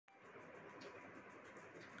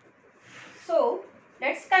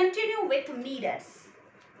let's continue with mirrors.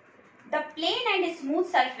 The plane and smooth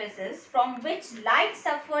surfaces from which light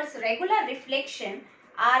suffers regular reflection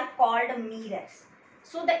are called mirrors.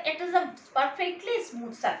 So it is a perfectly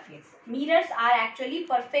smooth surface. Mirrors are actually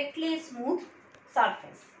perfectly smooth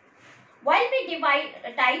surface. While we divide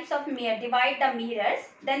the mirrors,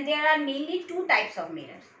 then there are mainly two types of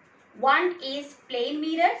mirrors. One is plane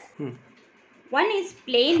mirrors. One is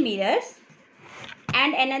plane mirrors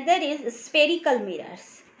and another is spherical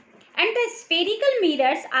mirrors. And the spherical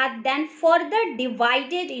mirrors are then further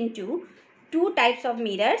divided into two types of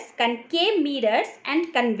mirrors, concave mirrors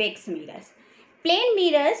and convex mirrors. Plane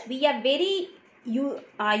mirrors we are very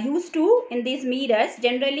used to in these mirrors,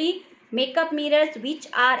 generally makeup mirrors which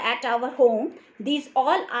are at our home, these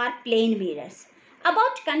all are plane mirrors.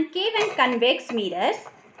 About concave and convex mirrors,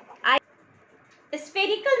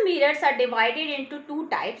 spherical mirrors are divided into two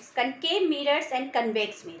types, concave mirrors and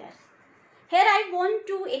convex mirrors. Here I want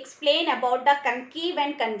to explain about the concave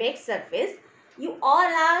and convex surface. You all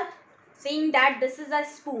are seeing that this is a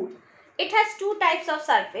spoon. It has two types of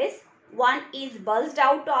surface. One is bulged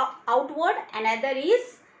outward, another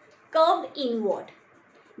is curved inward.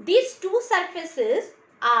 These two surfaces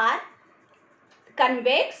are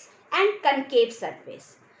convex and concave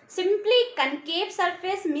surface. Simply concave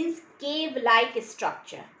surface means cave-like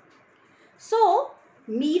structure. So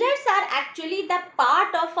mirrors are actually the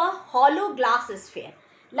part of a hollow glass sphere.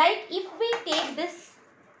 Like if we take this,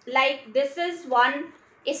 like this is one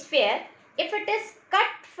sphere, if it is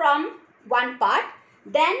cut from one part,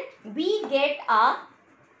 then we get a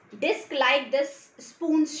disc like this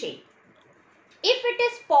spoon shape. If it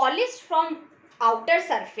is polished from outer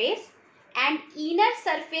surface and inner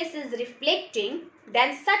surface is reflecting,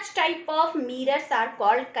 then such type of mirrors are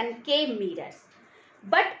called concave mirrors.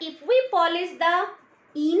 But if we polish the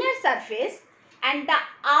inner surface and the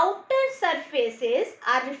outer surfaces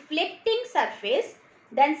are reflecting surface,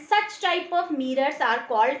 then such type of mirrors are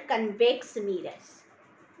called convex mirrors.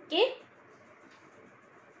 Okay.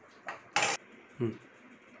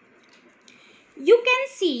 You can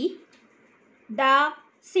see the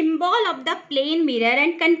symbol of the plane mirror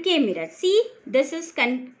and concave mirror. See, this is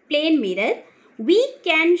plane mirror. We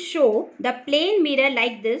can show the plane mirror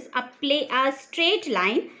like this, a straight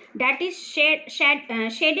line that is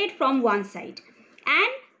shaded from one side,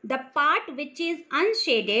 and the part which is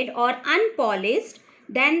unshaded or unpolished,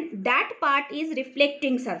 then that part is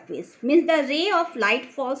reflecting surface, means the ray of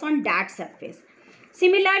light falls on that surface.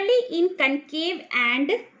 Similarly in concave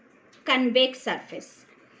and convex surface.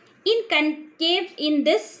 In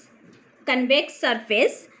this convex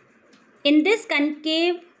surface, in the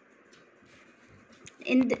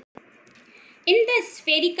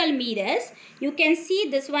spherical mirrors, you can see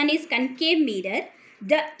this one is concave mirror.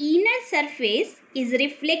 The inner surface is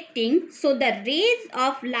reflecting, so the rays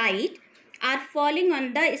of light are falling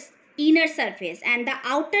on the inner surface and the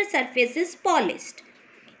outer surface is polished.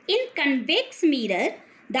 In convex mirror,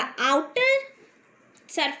 the outer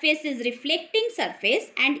surface is reflecting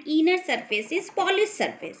surface and inner surface is polished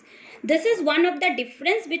surface. This is one of the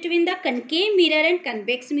difference between the concave mirror and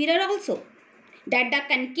convex mirror also. That the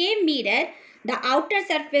concave mirror, the outer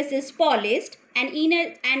surface is polished and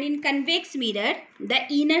in convex mirror, the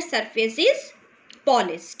inner surface is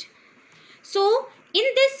polished. So in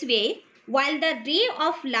this way, while the rays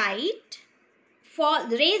of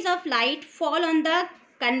light fall on the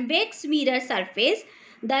convex mirror surface,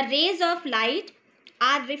 the rays of light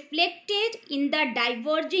are reflected in the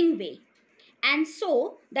diverging way, and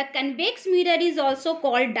so the convex mirror is also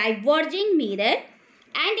called diverging mirror.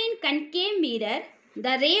 And in concave mirror,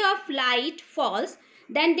 the ray of light falls,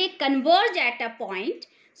 then they converge at a point,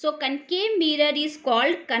 so concave mirror is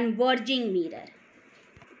called converging mirror.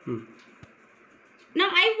 Now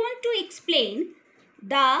I want to explain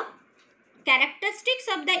the characteristics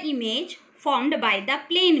of the image formed by the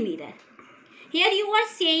plane mirror. Here you are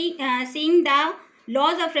seeing the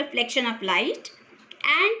laws of reflection of light,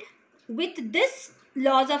 and with this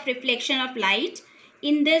laws of reflection of light,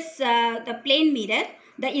 in this the plane mirror,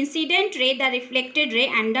 the incident ray, the reflected ray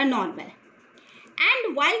and the normal.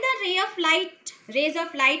 And while the rays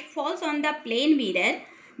of light falls on the plane mirror,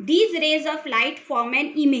 these rays of light form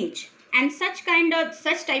an image, and such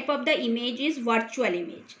type of the image is virtual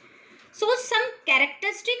image. So some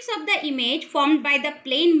characteristics of the image formed by the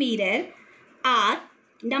plane mirror are: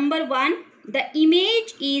 number 1, the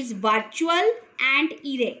image is virtual and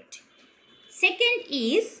erect. Second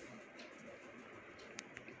is,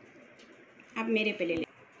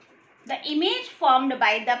 the image formed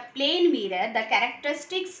by the plane mirror, the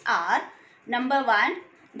characteristics are: number 1,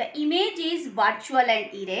 the image is virtual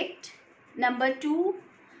and erect. Number 2,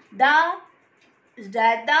 the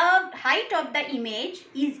the height of the image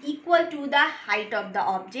is equal to the height of the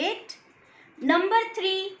object. Number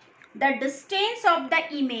 3, the distance of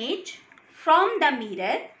the image from the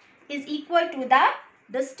mirror is equal to the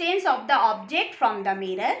distance of the object from the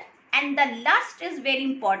mirror. And the last is very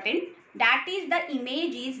important, that is the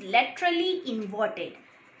image is laterally inverted.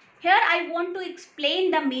 Here I want to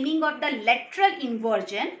explain the meaning of the lateral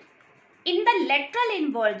inversion. In the lateral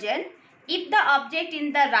inversion, if the object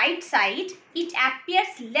in the right side, it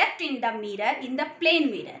appears left in the mirror, in the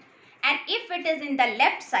plane mirror. And if it is in the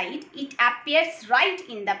left side, it appears right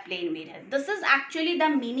in the plane mirror. This is actually the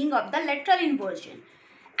meaning of the lateral inversion.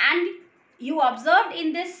 And you observed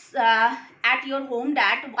in this at your home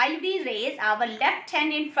that while we raise our left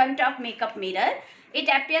hand in front of makeup mirror, it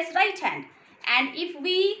appears right hand. And if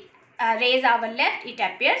we raise our left, it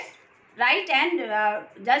appears right and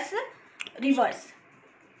just reverse.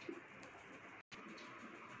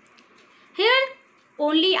 Here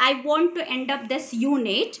only I want to end up this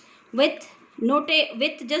unit with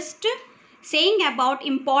just saying about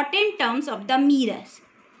important terms of the mirrors.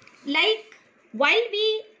 Like while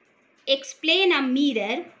we explain a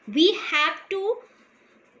mirror, we have to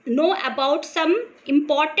know about some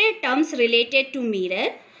important terms related to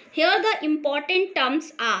mirror. Here the important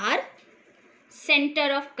terms are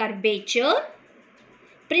center of curvature,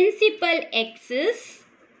 principal axis,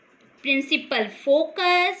 principal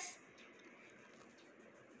focus,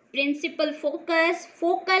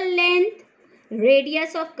 focal length,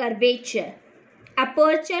 radius of curvature,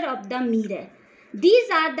 aperture of the mirror. These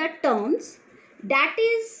are the terms that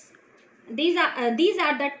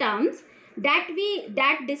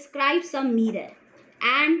describe some mirror,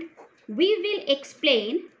 and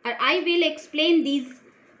I will explain these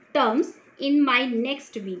terms in my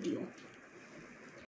next video.